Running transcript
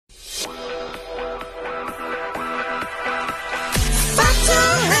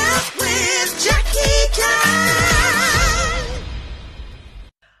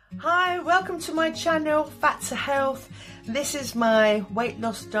to my channel, Fat to Health. This is my weight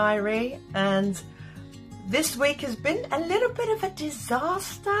loss diary, and this week has been a little bit of a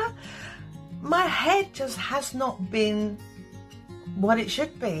disaster. My head just has not been what it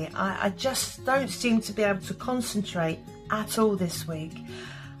should be. I just don't seem to be able to concentrate at all this week.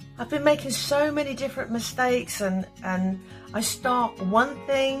 I've been making so many different mistakes, and I start one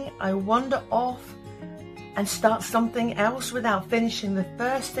thing, I wander off and start something else without finishing the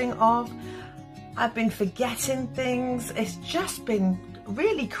first thing off. I've been forgetting things. It's just been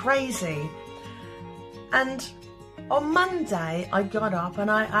really crazy. And on Monday I got up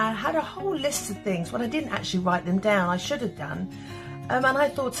and I had a whole list of things. Well, I didn't actually write them down, I should have done. And I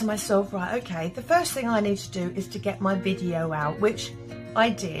thought to myself, right, okay, the first thing I need to do is to get my video out, which I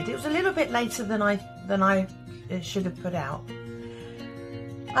did. It was a little bit later than I should have put out.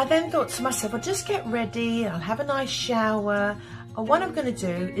 I then thought to myself, I'll just get ready, I'll have a nice shower. And what I'm going to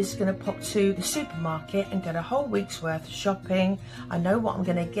do is going to pop to the supermarket and get a whole week's worth of shopping. I know what I'm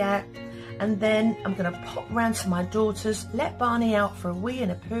going to get. And then I'm going to pop round to my daughter's, let Barney out for a wee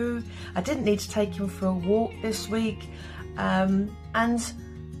and a poo. I didn't need to take him for a walk this week. And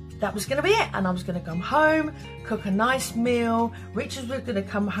that was going to be it. And I was going to come home, cook a nice meal. Richard was going to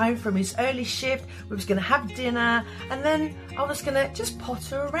come home from his early shift. We was going to have dinner. And then I was going to just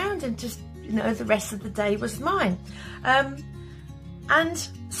potter around and just, you know, the rest of the day was mine. And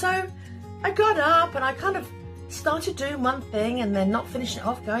so I got up and I kind of started doing one thing and then not finishing it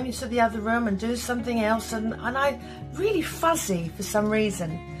off, going into the other room and doing something else. And I really fuzzy for some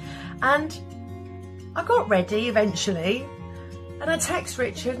reason. And I got ready eventually. And I texted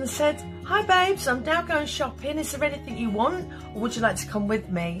Richard and said, "Hi babes, I'm now going shopping. Is there anything you want, or would you like to come with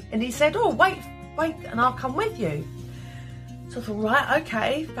me?" And he said, "Oh, wait, and I'll come with you." So I thought, right,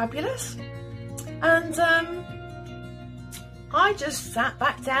 okay, fabulous. And I just sat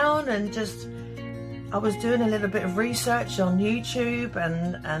back down and I was doing a little bit of research on YouTube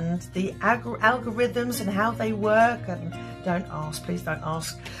and the algorithms and how they work. And don't ask, please don't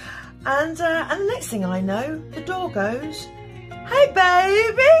ask. And the next thing I know, the door goes. "Hey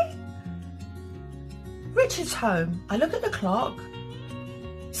baby, Richard's home." I look at the clock,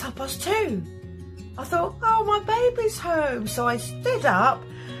 it's 2:30. I thought, oh, my baby's home. So I stood up,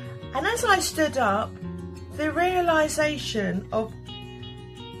 and as I stood up, the realisation of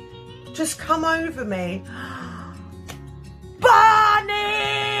just come over me. Barney!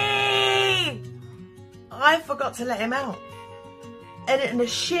 I forgot to let him out. And in a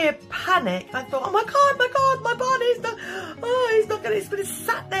sheer panic, I thought, oh my God, my Barney's not, he's been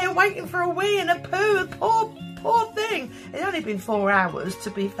sat there waiting for a wee and a poo, poor thing. It's only been 4 hours, to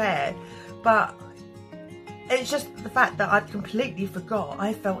be fair, but it's just the fact that I'd completely forgot.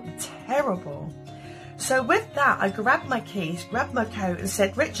 I felt terrible. So with that, I grabbed my keys, grabbed my coat and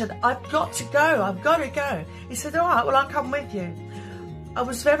said, "Richard, I've got to go, I've got to go." He said, "All right, well, I'll come with you." I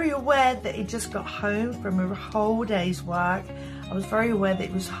was very aware that he just got home from a whole day's work. I was very aware that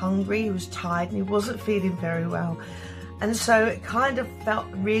he was hungry, he was tired, and he wasn't feeling very well. And so it kind of felt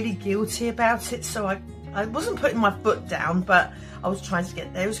really guilty about it. So I wasn't putting my foot down, but I was trying to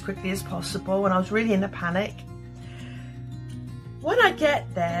get there as quickly as possible, and I was really in a panic. When I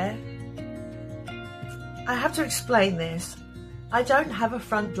get there, I have to explain this. I don't have a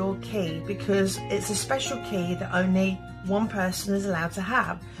front door key because it's a special key that only one person is allowed to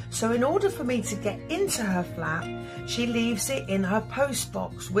have. So in order for me to get into her flat, she leaves it in her post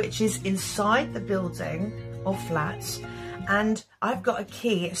box, which is inside the building of flats. And I've got a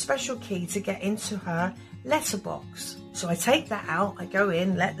key, a special key to get into her letterbox. So I take that out, I go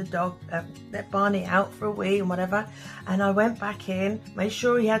in, let Barney out for a wee and whatever. And I went back in, made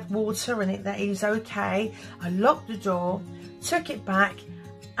sure he had water and that he was okay. I locked the door, took it back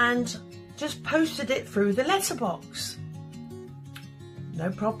and just posted it through the letterbox. No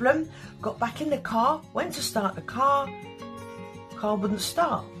problem. Got back in the car, went to start the car wouldn't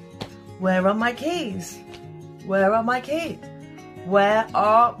start. Where are my keys? Where are my keys? Where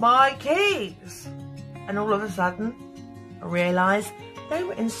are my keys? And all of a sudden, I realised they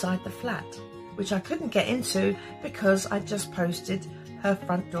were inside the flat, which I couldn't get into because I just posted her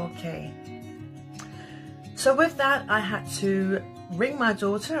front door key. So with that, I had to ring my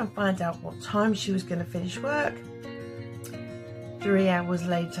daughter and find out what time she was going to finish work. 3 hours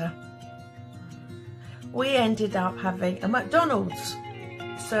later, we ended up having a McDonald's.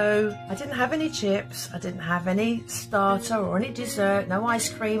 So I didn't have any chips, I didn't have any starter or any dessert, no ice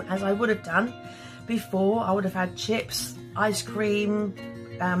cream as I would have done before. I would have had chips, ice cream,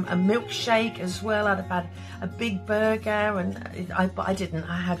 a milkshake as well. I'd have had a big burger, but I didn't.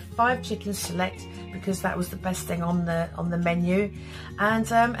 I had 5 chicken select because that was the best thing on the menu, and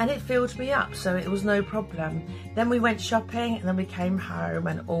it filled me up, so it was no problem. Then we went shopping, and then we came home,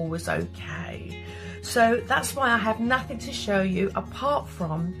 and all was okay. So that's why I have nothing to show you apart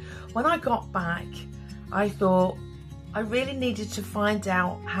from when I got back, I thought I really needed to find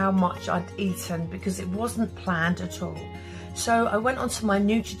out how much I'd eaten because it wasn't planned at all. So I went onto my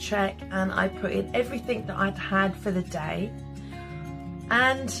Nutri-Check and I put in everything that I'd had for the day,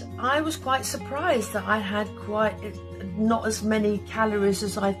 and I was quite surprised that I had quite not as many calories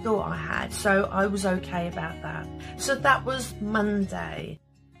as I thought I had, so I was okay about that. So that was Monday.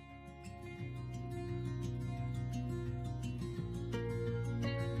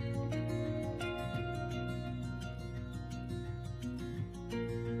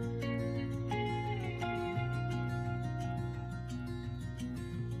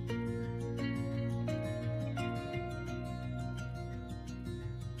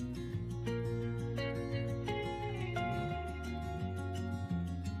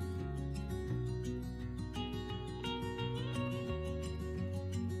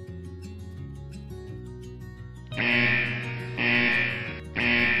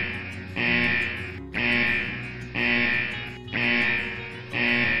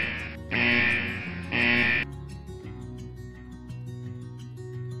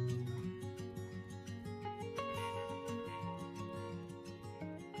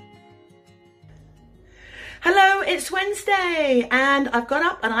 Hello, it's Wednesday and I've got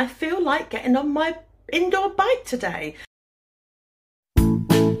up and I feel like getting on my indoor bike today.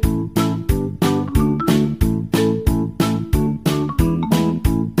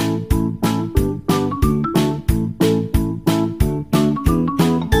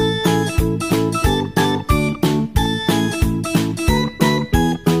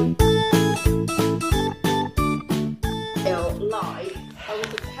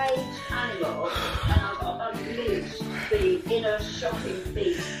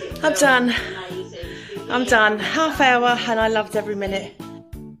 I'm done. Half hour and I loved every minute.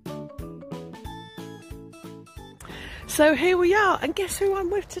 So here we are, and guess who I'm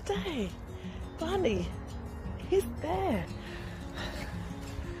with today? Bunny. He's there.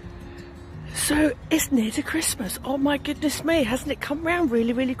 So it's near to Christmas. Oh my goodness me, hasn't it come round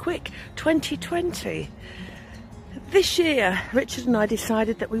really, really quick? 2020. This year, Richard and I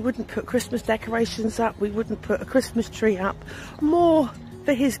decided that we wouldn't put Christmas decorations up, we wouldn't put a Christmas tree up, more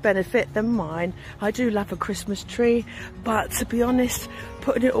for his benefit than mine. I do love a Christmas tree, but to be honest,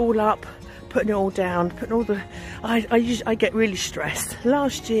 putting it all up, putting it all down, putting all the... I get really stressed.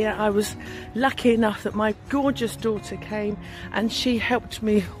 Last year I was lucky enough that my gorgeous daughter came and she helped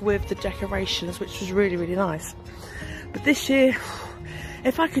me with the decorations, which was really, really nice. But this year,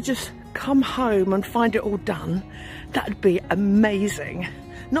 if I could just come home and find it all done, that'd be amazing.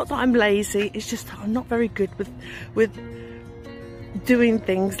 Not that I'm lazy, it's just that I'm not very good with doing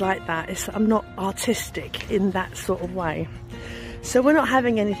things like that. I'm not artistic in that sort of way. So we're not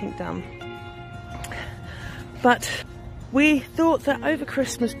having anything done. But we thought that over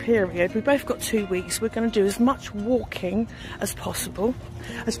Christmas period, we both got 2 weeks, we're going to do as much walking as possible,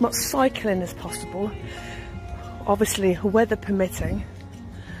 as much cycling as possible, obviously weather permitting,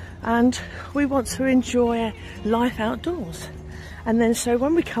 and we want to enjoy life outdoors. And then so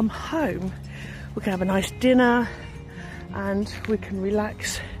when we come home, we can have a nice dinner and we can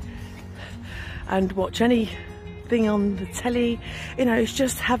relax and watch anything on the telly. You know, it's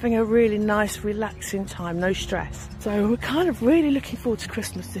just having a really nice relaxing time, no stress. So we're kind of really looking forward to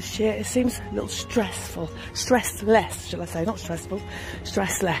Christmas this year. It seems a little stressful, stressless, shall I say, not stressful,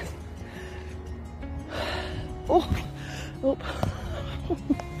 stressless. Oh,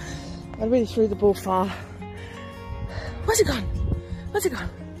 I really threw the ball far. Where's it gone? Where's it gone?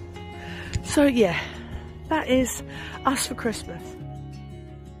 So yeah, that is us for Christmas.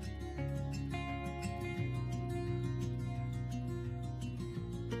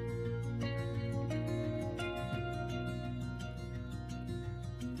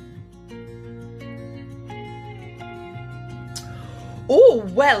 Oh,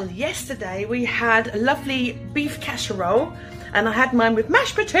 well, yesterday we had a lovely beef casserole and I had mine with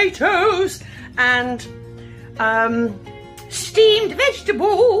mashed potatoes and steamed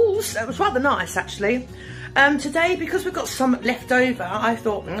vegetables. It was rather nice, actually. Today, because we've got some left over, I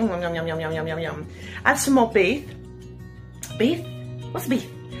thought, yum, yum, yum, yum, yum, yum, yum. Add some more beef. Beef? What's beef?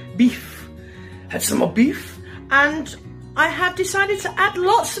 Beef. Add some more beef. And I have decided to add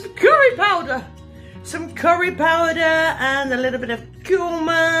lots of curry powder. some curry powder and a little bit of cumin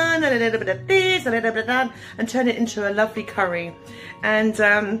and a little bit of this, a little bit of that, and turn it into a lovely curry. And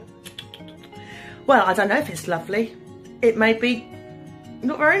well, I don't know if it's lovely. It may be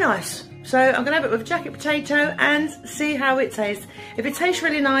not very nice. So I'm gonna have it with jacket potato and see how it tastes. If it tastes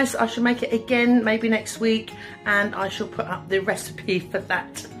really nice, I shall make it again maybe next week, and I shall put up the recipe for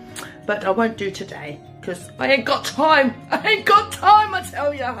that. But I won't do today because I ain't got time. I ain't got time, I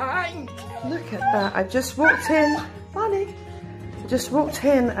tell you, I ain't. Look at that, I just walked in, Barney. Just walked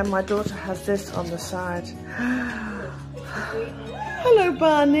in and my daughter has this on the side. Hello,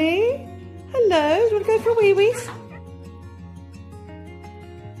 Barney. Hello, do you want to go for a wee-wees?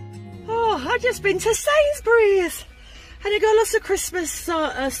 Oh, I've just been to Sainsburys and they got lots of Christmas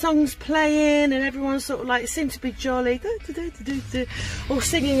songs playing, and everyone sort of like seemed to be jolly, all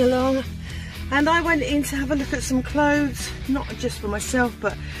singing along. And I went in to have a look at some clothes, not just for myself,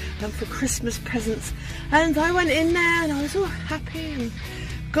 but for Christmas presents. And I went in there and I was all happy and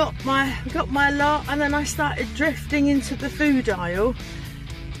got my lot. And then I started drifting into the food aisle,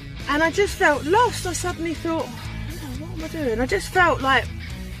 and I just felt lost. I suddenly thought, oh, what am I doing? I just felt like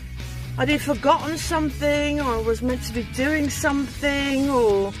I'd either forgotten something, or I was meant to be doing something,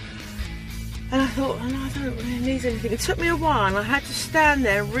 and I thought, oh, no, I don't really need anything. It took me a while and I had to stand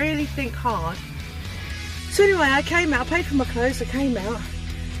there and really think hard. So anyway, I came out, I paid for my clothes, I came out,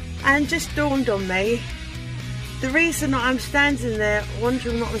 and just dawned on me, the reason that I'm standing there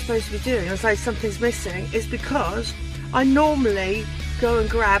wondering what I'm supposed to be doing, I say something's missing, is because I normally go and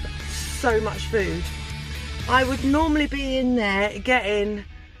grab so much food. I would normally be in there getting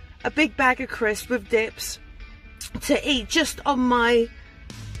a big bag of crisps with dips to eat just on my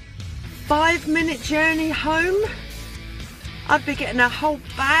 5-minute journey home. I'd be getting a whole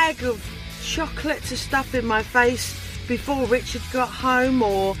bag of chocolate to stuff in my face before Richard got home,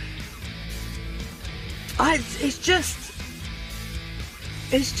 or it's just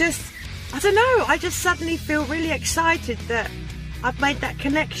I don't know, I just suddenly feel really excited that I've made that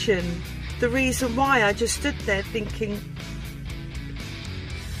connection. The reason why I just stood there thinking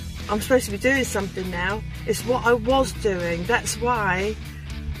I'm supposed to be doing something now. It's what I was doing. That's why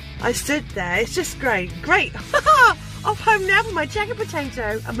I stood there. It's just great. Great. Off home now for my jacket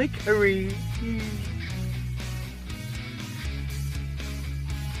potato and my curry.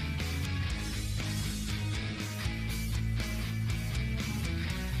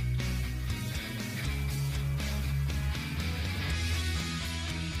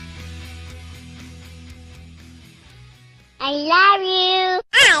 I love you.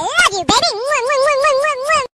 I love you, baby.